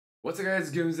What's up guys,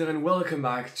 Guillaume here and welcome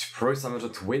back to Pro Summer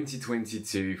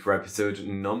 2022 for episode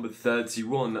number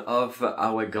 31 of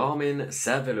our Garmin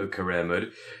Cervélo career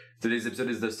mode. Today's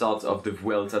episode is the start of the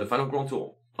Vuelta, the final Grand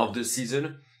Tour of the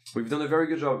season. We've done a very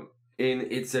good job in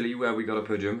Italy where we got a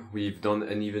podium. We've done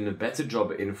an even better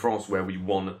job in France where we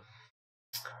won.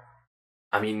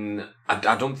 I mean,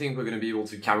 I don't think we're going to be able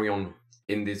to carry on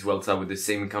in this Vuelta with the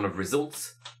same kind of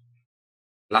results.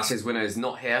 Last year's winner is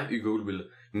not here. Hugo will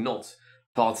not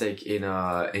partake in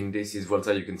this year's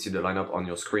Vuelta. You can see the lineup on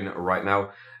your screen right now.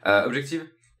 Objective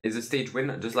is a stage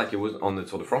win, just like it was on the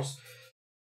Tour de France.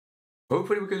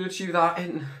 Hopefully we can achieve that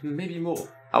and maybe more.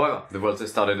 However, the Vuelta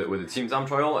started with a team time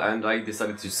trial and I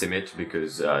decided to sim it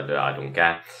because I don't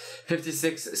care.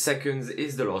 56 seconds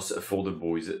is the loss for the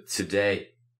boys today.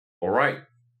 Alright,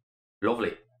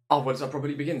 lovely. Our Vuelta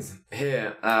properly begins.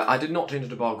 Here, I did not change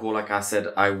the parkour like I said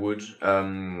I would.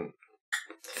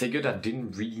 Figured I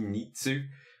didn't really need to,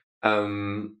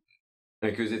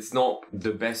 because it's not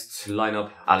the best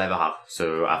lineup I'll ever have,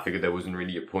 so I figured there wasn't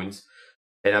really a point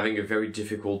in having a very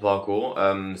difficult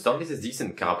parkour. Start list is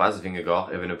decent: Carapaz,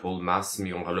 Vingegaard, Evenepoel, Mas,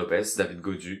 Miranda Lopez, David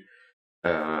Gaudu,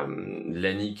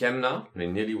 Lenny Kemna, they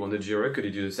nearly won the Giro, could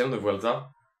he do the same on the Vuelta?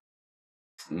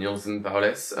 Nielsen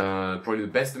Paoles, probably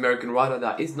the best American rider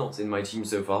that is not in my team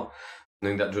so far,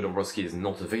 knowing that Joe Dombrowski is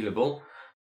not available.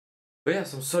 But yeah,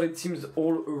 some solid teams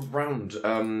all around.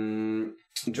 Do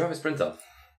you have a sprinter?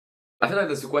 I feel like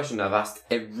that's a question I've asked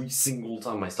every single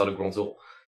time I start a Grand Tour.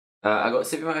 I got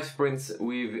 75 sprints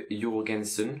with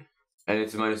Jorgensen, and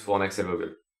it's a -4 on Axel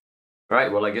Vogel.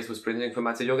 Alright, well I guess we're sprinting for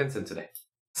Matej Jorgensen today.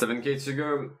 7k to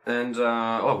go, and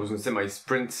I was gonna say my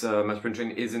sprint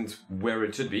train isn't where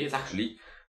it should be. It's actually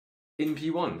in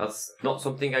P1. That's not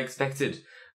something I expected.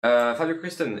 Fabio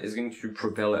Kristen is going to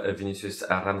propel Vinicius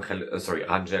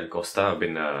Rangel Costa. I've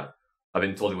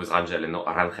been told it was Rangel and not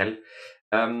Rangel.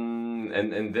 And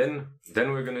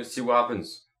then we're gonna see what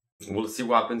happens. We'll see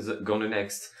what happens gonna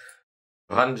next.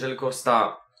 Rangel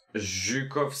Costa,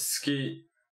 Zhukovsky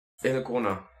in the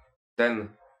corner.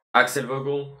 Then Axel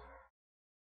Vogel.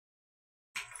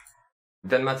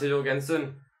 Then Matej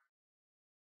Jorgensen.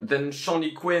 Then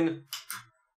Shawnee Quinn.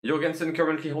 Jorgensen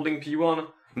currently holding P1.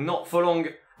 Not for long,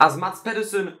 as Mats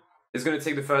Pedersen is going to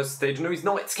take the first stage. No, he's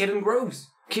not. It's Caden Groves.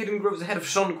 Caden Groves ahead of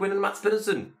Sean Quinn and Mats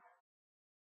Pedersen.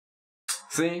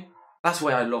 See? That's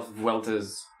why I love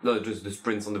Vueltas. No, just the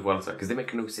sprints on the Vuelta, because they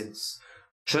make no sense.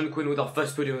 Sean Quinn with our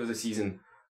first podium of the season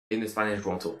in the Spanish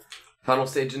Grand Tour. Final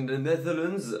stage in the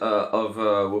Netherlands of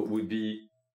what would be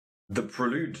the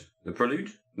prelude. The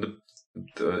prelude?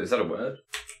 Is that a word?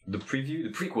 The preview?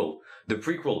 The prequel. The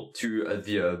prequel to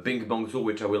the Bing Bang Tour,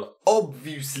 which I will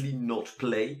obviously not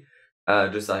play.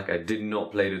 Just like I did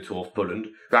not play the Tour of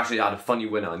Poland. Who actually had a funny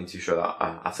winner, I need to show that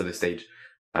after the stage.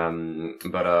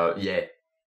 Yeah.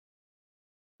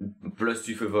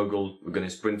 +2 for Vogel. We're going to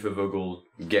sprint for Vogel,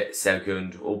 get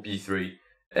second or P3,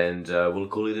 and we'll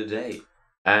call it a day.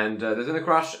 And there's been a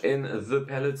crash in the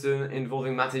peloton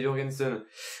involving Matej Jorgensen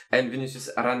and Vinicius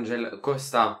Rangel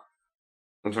Costa.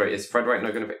 I'm sorry, is Fred Wright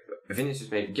not going to pick?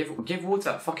 Vinicius, mate, give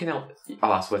water, fucking hell.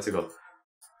 Oh, I swear to God.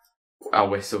 Oh,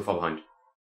 we're so far behind.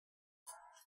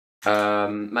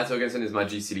 Matej Jorgensen is my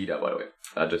GC leader, by the way.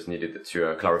 I just needed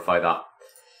to clarify that.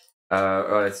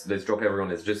 Let's drop everyone.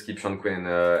 Let's just keep Sean Quinn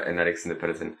and Alex in the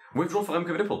peloton. Withdraw for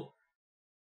Remco Evenepoel.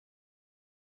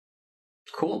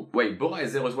 Cool. Wait, Bora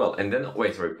is there as well. And then,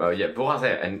 wait, sorry. Yeah, Bora's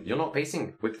there. And you're not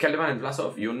pacing. With Kelderman and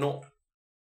Vlasov, you're not.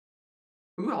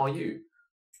 Who are you?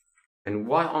 And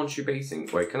why aren't you pacing?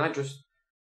 Wait, can I just...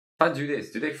 If I do this,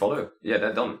 do they follow? Yeah,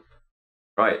 they're done.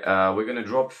 Right, we're gonna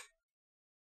drop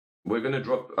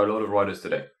a lot of riders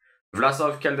today.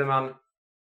 Vlasov, Kelderman,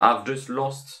 I've just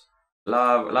lost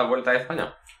La Vuelta a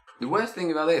España. The worst thing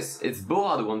about this, it's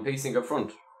Bora the one pacing up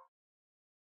front.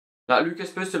 Now, Lucas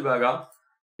Pöstelberger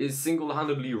is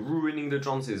single-handedly ruining the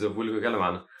chances of Wilco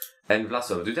Kelderman and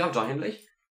Vlasov. Do they have Jar Hindley?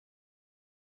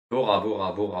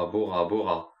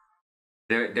 Bora.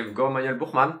 They've got Manuel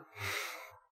Buchmann.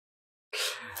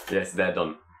 Yes, they're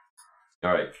done.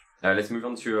 Alright, let's move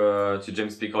on to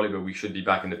James P. Oliver. We should be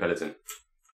back in the peloton.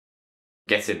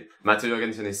 Get in. Matej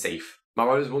Jorgensen is safe. My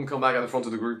riders won't come back at the front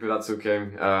of the group, but that's okay.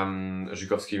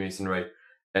 Zhukovsky, Mason Ray,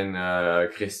 and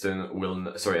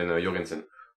Jorgensen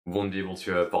won't be able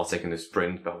to partake in the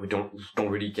sprint, but we don't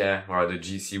really care. Alright, the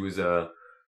GC was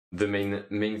the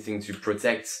main thing to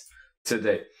protect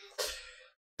today.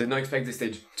 Did not expect this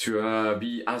stage to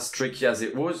be as tricky as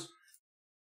it was.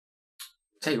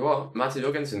 Tell you what, Matej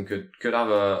Jorgensen could have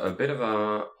a bit of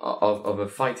a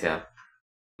fight here.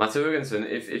 Matej Jorgensen,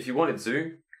 if he wanted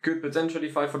to, could potentially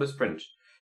fight for the sprint.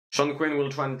 Sean Quinn will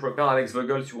try and propel Alex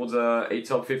Vogel towards a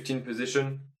top 15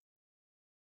 position.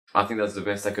 I think that's the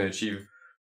best I can achieve.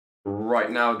 Right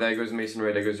now, there goes Mason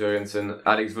Ray, there goes Jurgensen.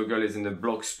 Alex Vogel is in the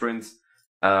block sprint.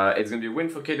 It's going to be a win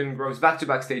for Caden Groves.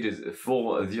 Back-to-back stages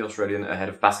for the Australian ahead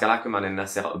of Pascal Ackermann and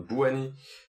Nasser Bouhanni.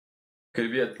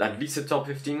 Could be at least a top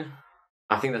 15.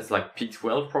 I think that's like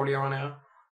P12 probably around here.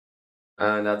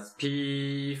 And that's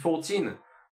P14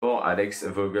 for Alex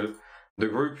Vogel. The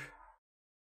group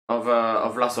of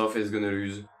Vlasov is going to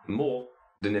lose more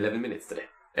than 11 minutes today.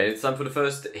 And it's time for the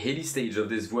first hilly stage of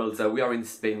this Vuelta. We are in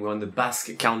Spain, we're on the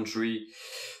Basque country.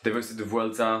 They hosted the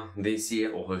Vuelta this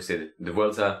year, the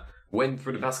Vuelta went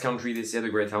through the Basque country this year, the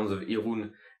great towns of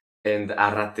Irún and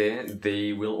Arrate.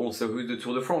 They will also host the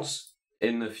Tour de France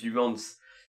in a few months.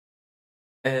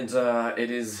 And it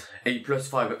is a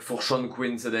 +5 for Sean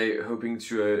Quinn today, hoping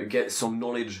to get some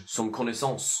knowledge, some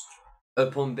connaissance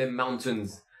upon them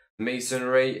mountains. Mason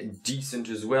Ray, decent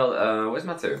as well. Where's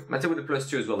Matteo? Matteo with a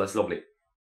 +2 as well, that's lovely.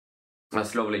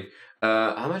 That's lovely.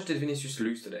 How much did Vinicius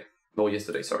lose today? Oh,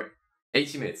 yesterday, sorry.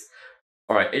 80 minutes.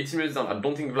 Alright, 80 minutes down. I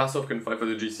don't think Vlasov can fight for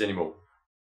the GC anymore.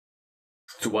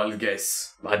 It's a wild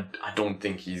guess. I don't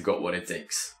think he's got what it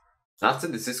takes. After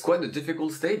this is quite a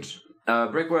difficult stage.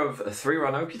 Breakaway of 3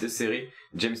 right now, Peter Seri,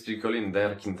 James Piccoli and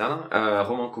Daniel Quintana.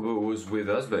 Roman Kobo was with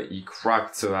us, but he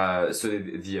cracked, so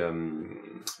did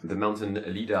the mountain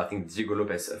leader, I think Diego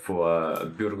Lopez for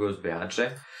Burgos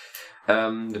BH.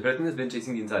 The peloton has been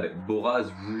chasing the inside. Bora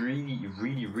has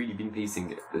really been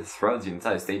pacing throughout the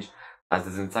entire stage, as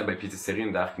there's an attack by Peter Seri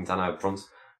and Daniel Quintana up front.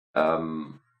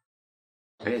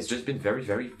 It's just been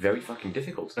very fucking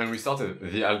difficult. And we started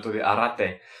the Alto de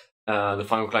Arrate. The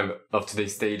final climb of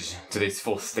today's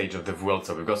fourth stage of the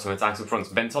Vuelta. We've got some attacks up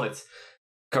front. Ben Tollet,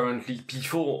 currently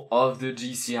P4 of the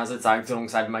GC, has attacked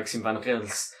alongside Maxime Van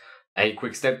Riels. A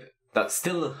quick step that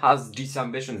still has GC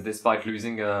ambitions despite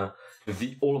losing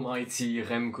the almighty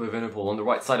Remco Evenepoel. On the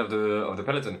right side of the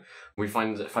peloton, we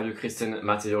find Fabio Christen,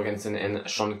 Mate Jorgensen, and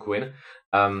Sean Quinn.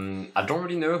 I don't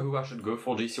really know who I should go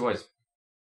for GC-wise.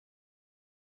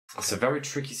 It's a very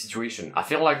tricky situation. I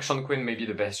feel like Sean Quinn may be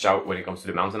the best shout when it comes to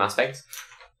the mountain aspect,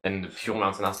 and the pure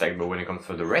mountain aspect, but when it comes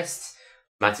to the rest,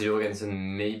 Mate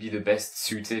Jorgensen may be the best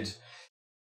suited.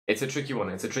 It's a tricky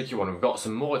one, We've got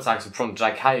some more attacks up front.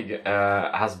 Jack Haig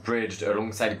has bridged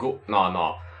alongside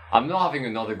No. I'm not having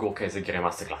another Gorka Ezekiri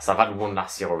masterclass. I've had one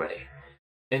last year already.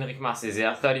 Enric Mas is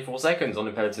here, 34 seconds on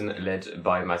the peloton led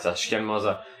by Matthias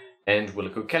Schellmacher and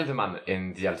Wilco Kelderman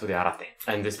in the Alto de Arrate.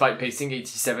 And despite pacing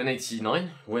 87,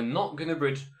 89, we're not gonna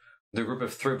bridge the group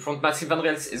of 3 up front. Maxime Van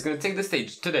Riels is gonna take the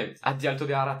stage today at the Alto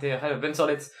de Arrate ahead of Ben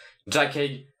Tollet, Jack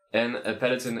Haig, and a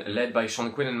peloton led by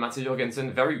Sean Quinn and Mate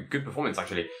Jorgensen. Very good performance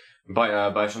actually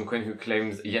by Sean Quinn, who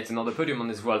claims yet another podium on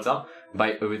this Vuelta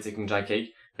by overtaking Jack Haig.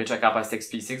 Richard Carapaz takes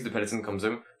P6, the peloton comes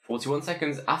home 41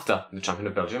 seconds after the champion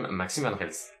of Belgium, Maxime Van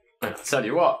Riels. I'll tell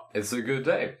you what, it's a good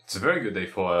day. It's a very good day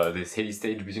for this hilly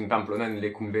stage between Pamplona and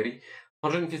Lecumberri.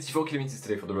 154 kilometers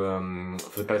today for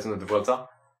the peloton of the Vuelta.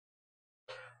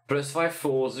 +5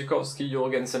 for Zukowski,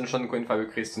 Jorgensen, Sean Quinn, Fabio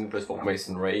Christen, +4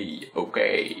 Mason Ray.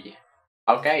 Okay.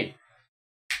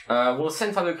 We'll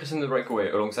send Fabio Christen the breakaway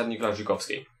alongside Nicolas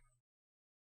Zukowski.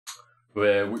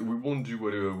 Where we won't do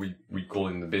what we call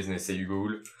in the business a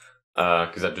goal,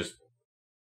 because I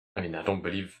don't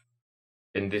believe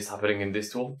in this happening in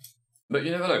this tour. But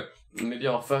you never know. Maybe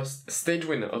our first stage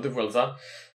win of the Vuelta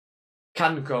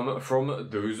can come from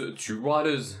those 2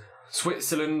 riders.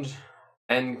 Switzerland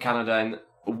and Canada, and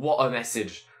what a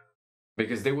message.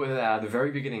 Because they were there at the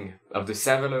very beginning of the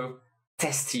Cervélo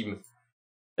test team.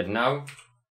 And now,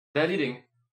 they're leading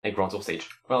a Grand Tour stage.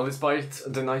 Well, despite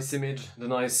the nice image, the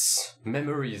nice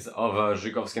memories of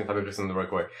Zukowski and Fabio Christen on the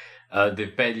breakaway, they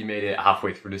barely made it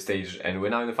halfway through the stage, and we're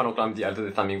now in the final climb, the Alto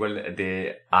de San Miguel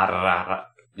de Aralar.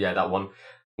 Yeah, that one.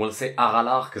 We'll say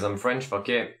Aralar, because I'm French, fuck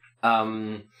it.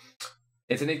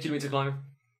 It's an 8-kilometer climb.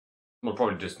 We'll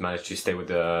probably just manage to stay with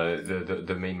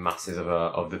the main masses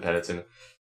of the peloton.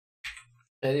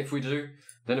 And if we do,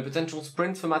 then a potential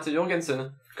sprint for Mate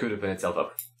Jorgensen could open itself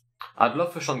up. I'd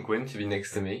love for Sean Quinn to be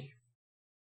next to me,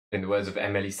 in the words of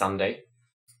Emily Sunday.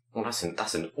 Well, that's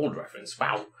an old reference,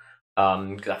 wow.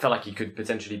 Because I feel like he could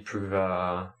potentially prove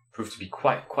to be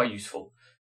quite useful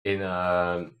in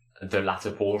the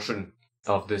latter portion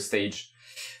of the stage.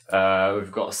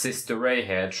 We've got Sister Ray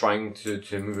here trying to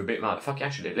move a bit mad. Fuck,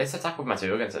 actually, let's attack with Mate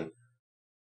Jorgensen.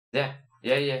 Yeah.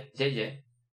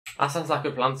 That sounds like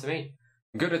a plan to me.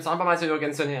 Good attack by Mate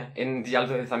Jorgensen here in the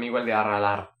Alto de San Miguel de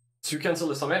Aralar. To cancel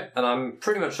the summit, and I'm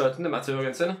pretty much certain that Mate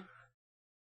Jorgensen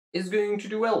is going to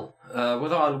do well.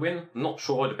 Whether I'll win, not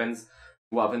sure, it depends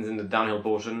what happens in the downhill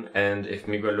portion, and if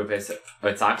Miguel Lopez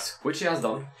attacks, which he has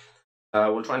done.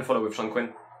 We'll try and follow with Sean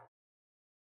Quinn.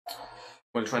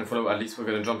 We'll try and follow. At least we're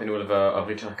going to jump in with of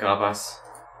Richard Carapaz.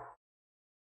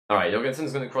 Alright,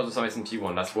 Jorgensen's going to cross the summit in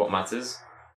P1. That's what matters.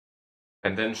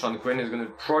 And then Sean Quinn is going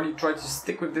to probably try to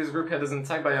stick with this group here. Doesn't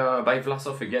tag by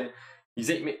Vlasov again. He's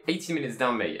 18 minutes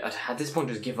down, mate. At this point,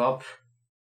 just give up.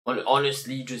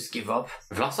 Honestly, just give up.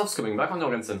 Vlasov's coming back on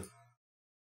Jorgensen.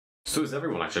 So is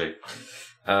everyone, actually.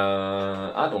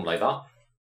 I don't like that.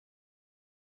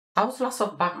 How's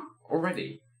Vlasov back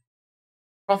already?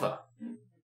 Brother.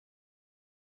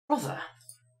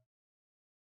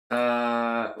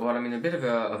 Well, I'm in a bit of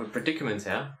a predicament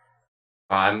here.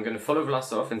 I'm going to follow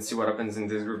Vlasov and see what happens in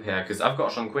this group here, because I've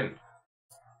got Sean Quinn.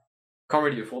 Can't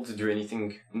really afford to do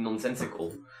anything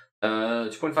nonsensical.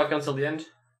 2.5 cancel the end.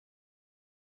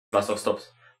 Vlasov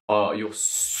stopped. Oh, you're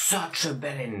such a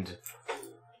bellend.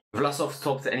 Vlasov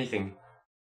stopped anything.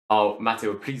 Oh,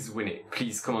 Matteo, please win it.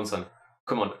 Please, come on, son.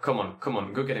 Come on.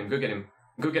 Go get him. Go get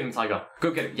him, Tiger.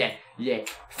 Go get him. Yeah.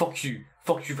 Fuck you,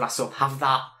 Vlasov. Have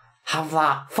that.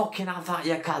 Fucking have that,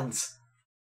 you cunt.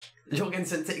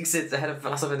 Jorgensen takes it ahead of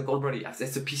Vlasov and Goldbrody.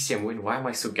 It's a PCM win. Why am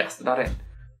I so gassed about it?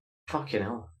 Fucking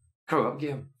hell. Grow up,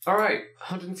 Guillaume. Alright,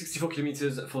 164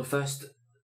 kilometers for the first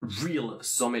real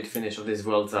summit finish of this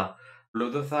Vuelta.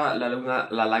 Lodoza,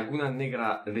 La Laguna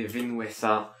Negra de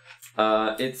Vinuesa.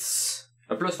 It's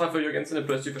a +5 for Jorgensen, a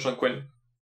 +2 for Sean Quinn.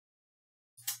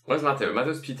 Where's Matteo?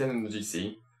 Matteo's P10 in the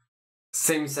GC.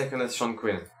 Same second as Sean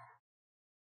Quinn.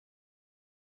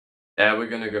 Yeah, we're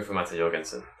gonna go for Matteo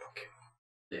Jorgensen. Okay.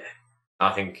 Yeah.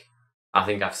 I think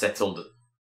I've settled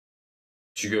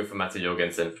to go for Matteo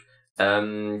Jorgensen.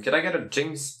 Could I get a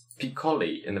James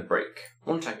Piccoli in the break?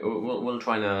 We'll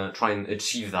try and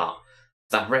achieve that.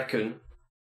 I reckon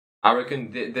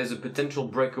there's a potential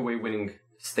breakaway winning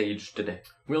stage today.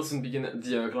 Wilson begin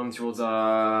the climb towards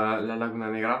La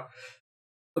Laguna Negra.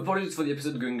 Apologies for the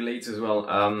episode going late as well.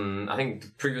 I think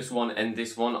the previous one and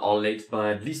this one are late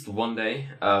by at least one day.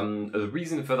 The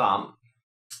reason for that,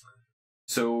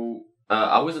 so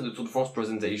I was at the Tour de France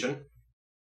presentation.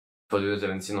 For those who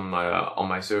haven't seen on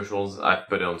my socials, I've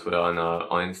put it on Twitter and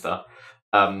on Insta.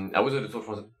 I was at the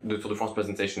Tour de France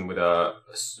presentation with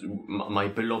my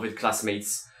beloved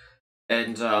classmates,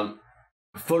 and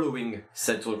following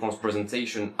said Tour de France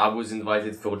presentation, I was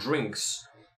invited for drinks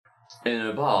in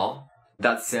a bar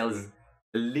that sells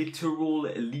literal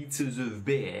liters of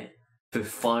beer for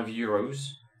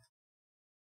 €5.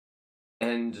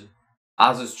 And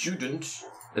as a student,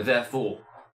 therefore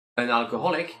an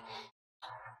alcoholic,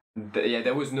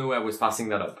 there was no way I was passing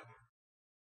that up.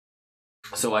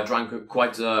 So I drank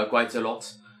quite a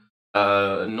lot,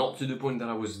 not to the point that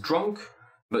I was drunk,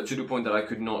 but to the point that I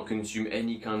could not consume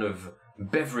any kind of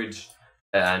beverage,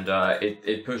 and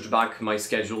it pushed back my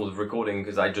schedule of recording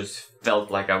because I just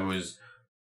felt like I was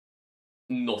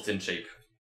not in shape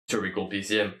to record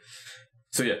PCM.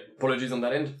 So yeah, apologies on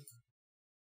that end.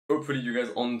 Hopefully you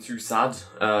guys aren't too sad.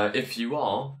 If you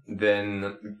are,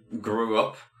 then grow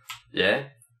up. Yeah.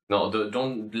 No,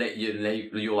 don't let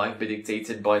your life be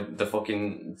dictated by the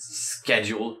fucking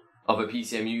schedule of a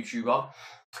PCM YouTuber.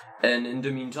 And in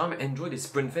the meantime, enjoy the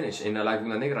sprint finish in La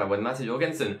Laguna Negra when Matteo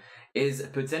Jorgensen is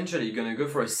potentially going to go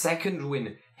for a second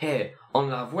win here on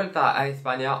La Vuelta a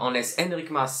España, unless Enric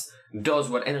Mas does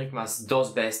what Enric Mas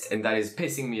does best, and that is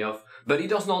pissing me off. But he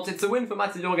does not. It's a win for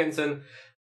Matteo Jorgensen.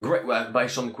 Great work by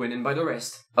Sean Quinn and by the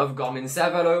rest of Garmin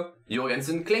Cervélo.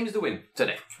 Jorgensen claims the win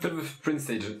today. Bit of a sprint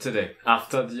stage today.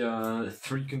 After the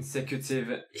 3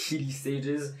 consecutive hilly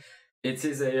stages, it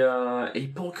is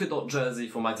a polka dot jersey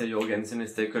for Matteo Jorgensen.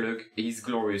 Let's take a look. He's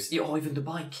glorious. Oh, even the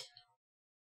bike.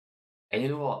 And you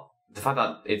know what? The fact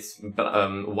that it's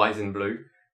white and blue,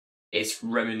 it's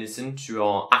reminiscent to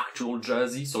our actual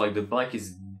jersey. So like the bike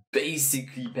is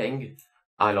basically pink.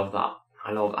 I love that.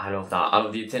 I love that. I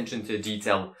love the attention to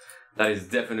detail that is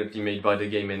definitely made by the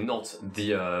game and not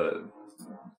the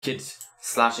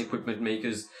kit/equipment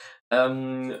makers.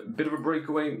 Bit of a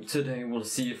breakaway today. We'll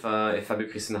see if Fabio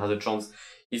Christian has a chance.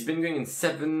 He's been going in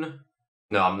 7.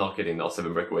 No, I'm not kidding. Not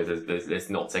 7 breakaways. Let's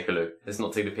not take a look. Let's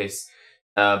not take the piss.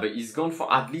 But he's gone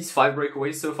for at least 5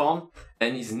 breakaways so far,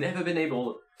 and he's never been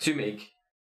able to make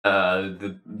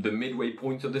the midway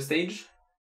point of the stage.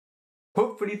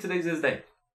 Hopefully today's his day.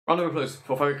 Round of applause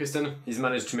for Fabio Christian. He's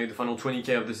managed to make the final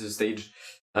 20k of this stage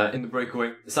in the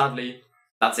breakaway. Sadly,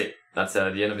 that's it. That's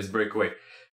the end of his breakaway.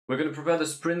 We're going to prepare the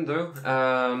sprint though.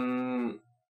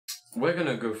 We're going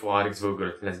to go for Alex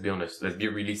Vogel, let's be honest. Let's be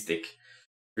realistic.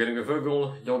 We're going to go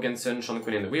Vogel, Jorgensen, Sean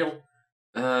Quinn in the wheel.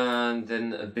 And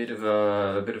then a bit of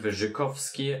a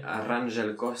Zhukovsky,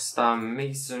 Rangel Costa,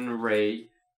 Mason Ray.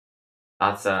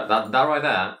 That's that right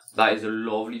there. That is a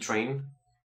lovely train.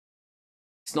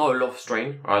 It's not a love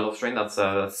strain or a love strain. That's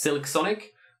Silk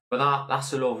Sonic. But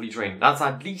that's a lovely train. That's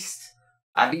at least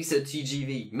a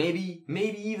TGV, maybe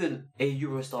even a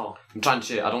Eurostar. I'm trying to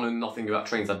shit. I don't know nothing about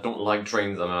trains. I don't like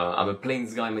trains. I'm a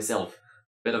planes guy myself.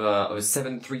 Bit of a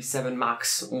 737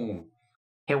 Max. Ooh,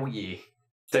 hell yeah.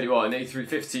 Tell you what, an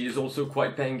A350 is also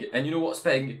quite peng. And you know what's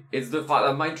peng? It's the fact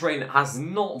that my train has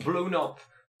not blown up.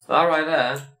 That right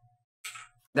there.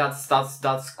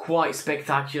 That's quite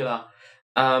spectacular.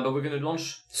 But we're gonna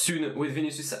launch soon with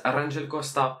Vinicius Rangel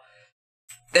Costa.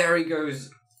 There he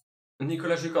goes.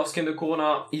 Nikola Zhukovsky in the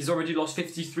corner. He's already lost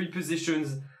 53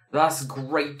 positions. That's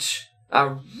great.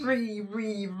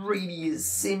 Really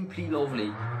simply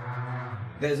lovely.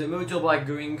 There's a motorbike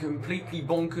going completely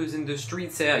bonkers in the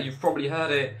streets here. You've probably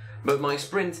heard it. But my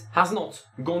sprint has not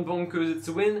gone bonkers. It's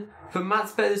a win for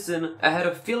Mats Pedersen ahead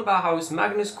of Phil Bauhaus,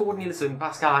 Magnus Cort Nielsen,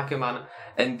 Pascal Ackermann,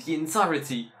 and the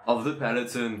entirety of the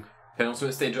peloton.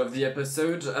 Penultimate stage of the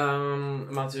episode.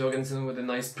 Mats Jorgensen with a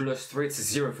nice +3. It's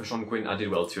 0 for Sean Quinn. I did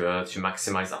well to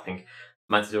maximize, I think.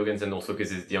 Mats Jorgensen also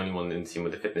because he's the only one in the team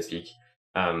with the fitness peak.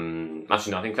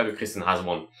 Actually, no, I think Fabio Christen has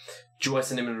one. Do I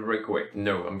send him in a breakaway?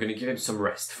 No, I'm going to give him some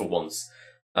rest for once.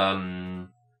 Actually,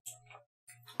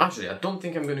 I don't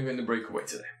think I'm going to go in the breakaway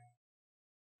today.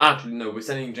 Actually, no, we're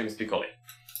sending James Piccoli.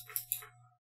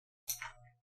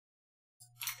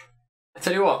 I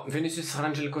tell you what, Vinicius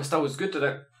Rangel Costa was good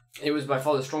today. He was by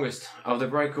far the strongest of the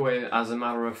breakaway, as a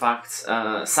matter of fact.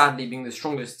 Sadly, being the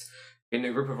strongest in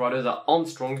a group of riders that aren't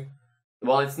strong.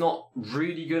 Well, it's not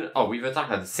really good. Oh, we've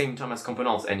attacked at the same time as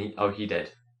Campenaerts, and he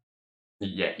dead.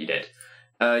 Yeah, he dead.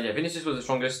 Yeah, Vinicius was the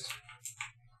strongest.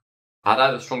 Had I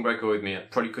had a strong breakaway with me, I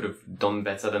probably could have done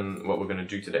better than what we're going to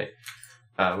do today.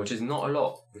 Which is not a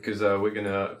lot, because we're going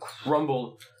to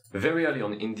crumble very early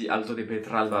on in the Alto de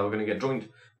Petralba. We're going to get joined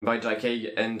by Jack Haig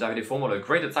and Davide Formolo.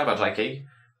 Great attack by Jack Haig.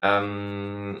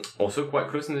 Also quite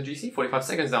close in the GC, 45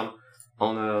 seconds down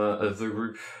on the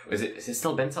group. Is it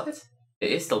still Ben Salet?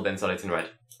 It is still Ben Salet in red.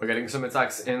 We're getting some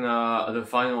attacks in the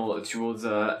final towards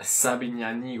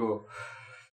Sabignanigo.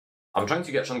 I'm trying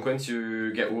to get Sean Quinn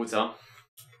to get water.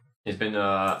 He's been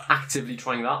actively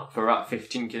trying that for about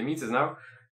 15 kilometers now,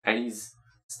 and he's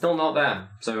still not there.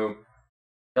 So I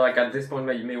feel like at this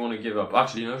point you may want to give up.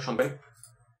 Actually, no, Sean Quinn.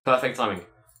 Perfect timing.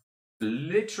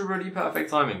 Literally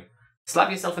perfect timing.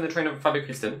 Slap yourself in the train of Fabio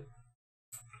Christen.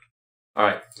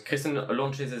 Alright, Christen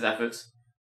launches his efforts.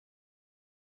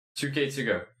 2k to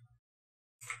go.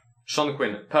 Sean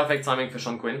Quinn, perfect timing for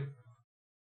Sean Quinn.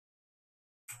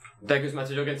 There goes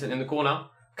Mathieu Jorgensen in the corner.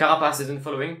 Carapaz isn't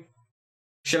following.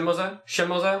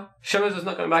 Schelmoser's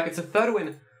not coming back. It's a third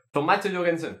win for Mathieu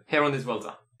Jorgensen here on this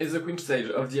Vuelta. It's the queen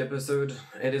stage of the episode.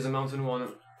 It is a mountain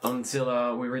one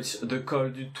until we reach the Col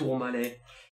du Tourmalet.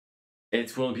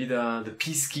 It will be the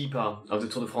peacekeeper of the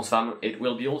Tour de France Femmes. It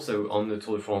will be also on the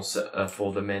Tour de France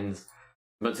for the men's.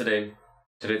 But today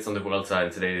it's on the Vuelta,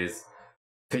 and today it is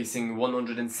facing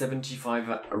 175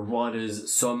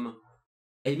 riders, some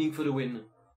aiming for the win,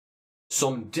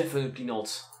 some definitely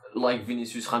not, like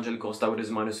Vinicius Rangel Costa with his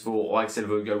 -4, or Axel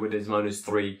Vogel with his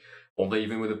 -3, or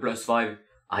even with a +5.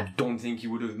 I don't think he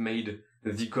would have made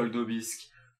the Col d'Aubisque.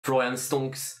 Florian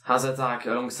Stonks has attack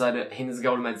alongside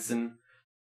Hinsgaard Madsen.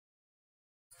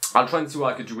 I'll try and see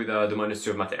what I could do with the -2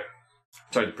 of Matteo.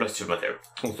 Sorry, the +2 of Matteo.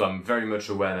 Also, I'm very much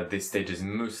aware that this stage is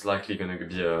most likely going to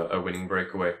be a winning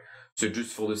breakaway. So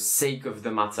just for the sake of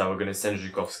the matter, we're going to send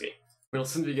Zhukovsky. We'll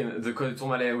soon begin the Col du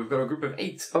Tourmalet. We've got a group of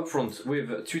 8 up front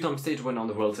with 2-time stage winner on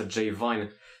the Vuelta, Jay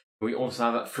Vine. We also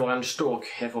have Florian Stork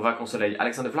here for Vacances Soleil,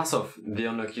 Alexander Vlasov, the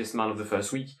unluckiest man of the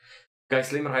first week, Guy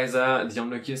Slimreiser, the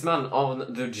unluckiest man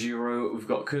on the Giro. We've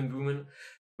got Koen Boomen.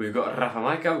 We've got Rafa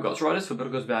Maika, we've got two riders for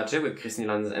Burgos BHC with Chris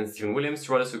Nielans and Stephen Williams,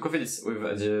 two riders for Cofidis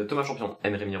with Thomas Champion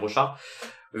and Rémi Rochard.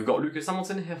 We've got Lucas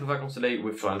Amundsen here for Vacances Soleil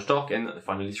with Florian Stork, and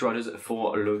finally two riders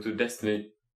for Lotto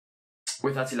Destiny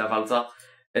with Attila Valza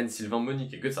and Sylvain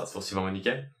Monique. Good start for Sylvain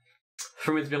Monique.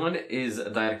 From it behind is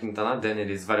Dyer Quintana, then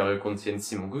it is Valerio Conti and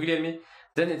Simon Guglielmi,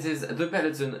 then it is the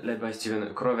peloton led by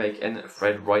Steven Krovek and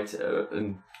Fred Wright,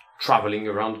 travelling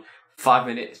around 5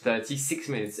 minutes, 36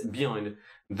 minutes behind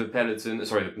the peloton,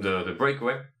 sorry, the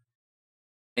breakaway.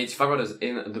 85 riders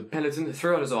in the peloton, 3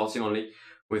 riders are our team only,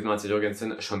 with Mathieu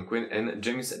Jorgensen, Sean Quinn, and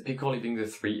James Piccoli being the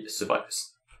 3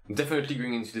 survivors. Definitely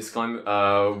going into this climb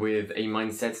with a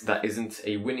mindset that isn't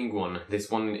a winning one.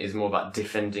 This one is more about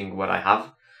defending what I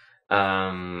have,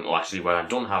 or actually what I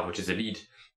don't have, which is a lead,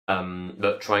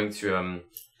 but trying to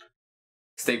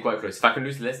stay quite close. If I can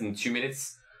lose less than 2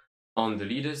 minutes on the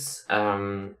leaders,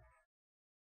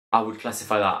 I would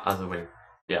classify that as a win.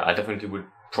 Yeah, I definitely would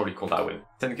probably call that a win.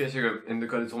 10k to go in the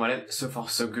Col du Tourmalet. So far,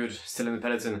 so good. Still in the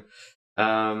peloton.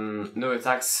 No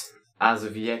attacks as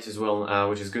of yet as well,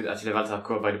 which is good. Attila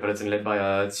Valter by the peloton led by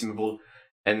Timo Boll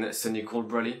and Sonny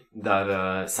Colbrelli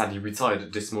that sadly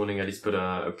retired this morning. At least put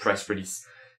a press release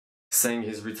saying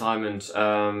his retirement.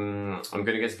 I'm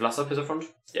gonna guess Vlasov is up front.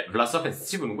 Yeah, Vlasov and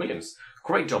Steven Williams.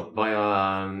 Great job by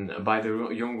the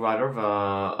young rider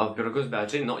of Burgos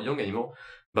Berger. Not young anymore,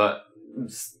 but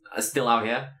still out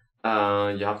here.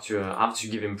 You have to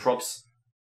give him props.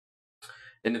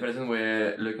 In the peloton,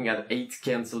 we're looking at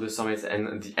 8K until the summit,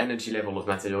 and the energy level of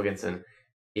Matteo Jorgensen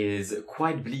is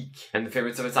quite bleak. And the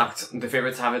favorites have attacked.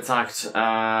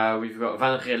 We've got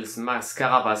Van Riels, Max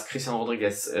Carapaz, Christian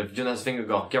Rodriguez, Jonas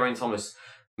Vingegaard, Geraint Thomas,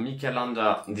 Mikel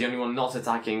Landa. The only one not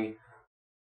attacking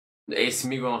is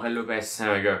Miguel Angel Lopez.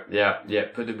 There we go. Yeah.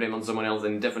 Put the blame on someone else,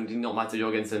 and definitely not Matteo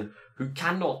Jorgensen, who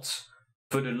cannot,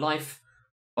 for the life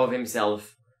of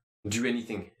himself, do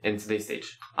anything in today's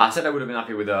stage. I said I would have been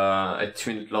happy with a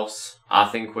 2-minute loss. I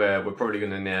think we're probably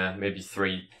gonna near maybe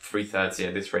 3:30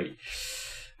 at this rate.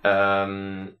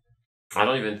 I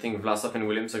don't even think Vlasov and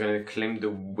Williams are gonna claim the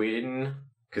win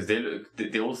because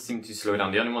they all seem to slow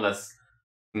down. The only one that's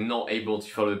not able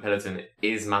to follow the peloton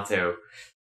is Matteo,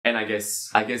 and I guess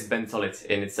Ben Tollett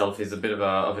in itself is a bit of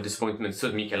a disappointment.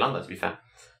 So Mikel Landa, to be fair.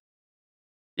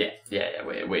 Yeah.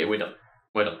 We're done.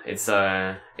 We're done.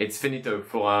 It's finito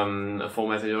for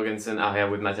Matteo Jorgensen, area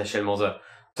with Matthias Schellmoser,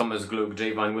 Thomas Glock,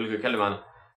 Jay Vine, Wilke Kellerman.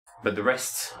 But the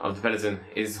rest of the peloton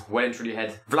is well and truly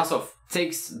ahead. Vlasov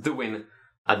takes the win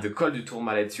at the Col du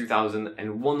Tourmalet,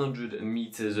 2,100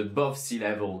 meters above sea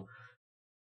level.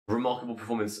 Remarkable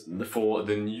performance for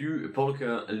the new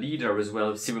Polka leader as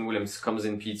well. Steven Williams comes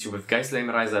in P2 with Geisler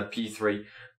Reis at P3.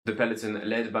 The peloton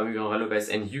led by Miguel Angel Lopez,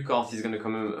 and Hugh Carty is going to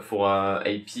come in for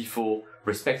a P4,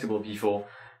 respectable P4.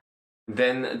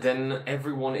 Then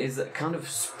everyone is kind of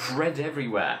spread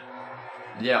everywhere.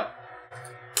 Yeah,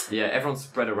 everyone's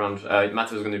spread around.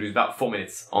 Matteo's going to lose about 4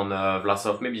 minutes on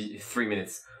Vlasov, maybe 3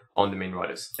 minutes on the main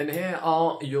riders. And here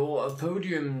are your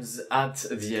podiums at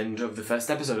the end of the first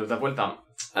episode of the Vuelta.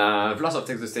 Vlasov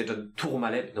takes the stage at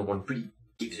Tourmalet, but no one really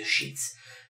gives a shit.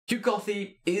 Hugh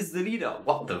Carty is the leader.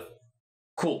 What the...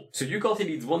 Cool. So Hugh Carty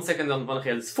leads 1 second on Van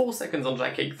Riels, 4 seconds on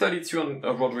Jack Cake, 32 on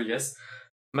Rodriguez.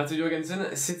 Matteo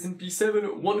Jorgensen sits in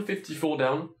P7, 154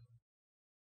 down.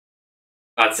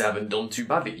 I'd say I haven't done too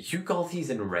badly. Hugh Carty's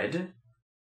in red.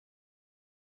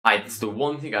 It's the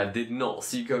one thing I did not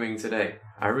see coming today.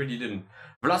 I really didn't.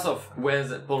 Vlasov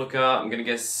wears Polka. I'm gonna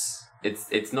guess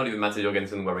it's not even Matteo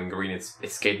Jorgensen wearing green. It's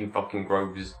Caden fucking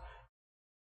Groves.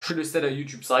 Should have said a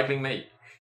YouTube cycling, mate.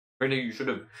 Really, you should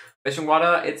have. Best young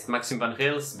rider, it's Maxime Van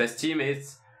Riels. Best team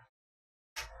is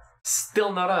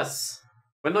still not us.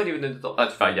 We're not even in the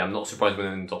top 5. Yeah, I'm not surprised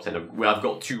we're in the top 10. I've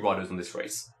got 2 riders on this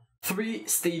race. 3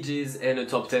 stages in a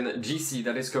top 10 GC.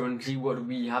 That is currently what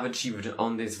we have achieved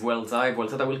on this Vuelta.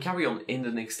 Vuelta that will carry on in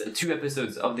the next 2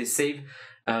 episodes of this save.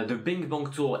 The Bing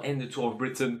Bong Tour and the Tour of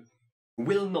Britain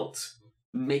will not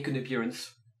make an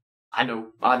appearance. I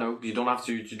know. You don't have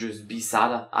to just be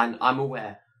sad. I'm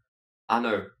aware. I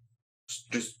know.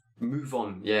 Just move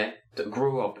on, yeah?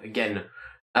 Grow up again.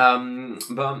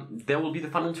 But there will be the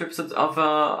final 2 episodes of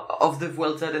the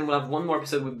Vuelta. Then we'll have 1 more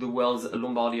episode with the Wells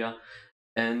Lombardia.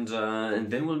 And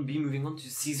then we'll be moving on to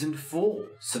season 4.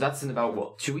 So that's in about,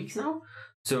 what, 2 weeks now?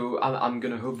 So I'm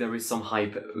gonna hope there is some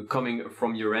hype coming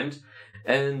from your end.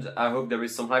 And I hope there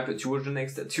is some hype towards the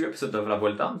next 2 episodes of La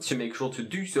Vuelta. To make sure to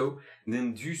do so,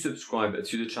 then do subscribe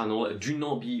to the channel. Do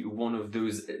not be one of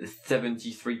those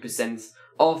 73%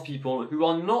 of people who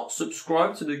are not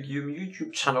subscribed to the Guillaume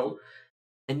YouTube channel.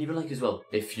 And leave a like as well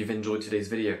if you've enjoyed today's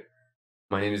video.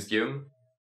 My name is Guillaume.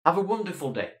 Have a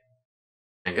wonderful day.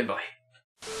 And goodbye.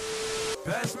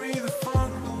 Pass me the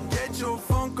phone.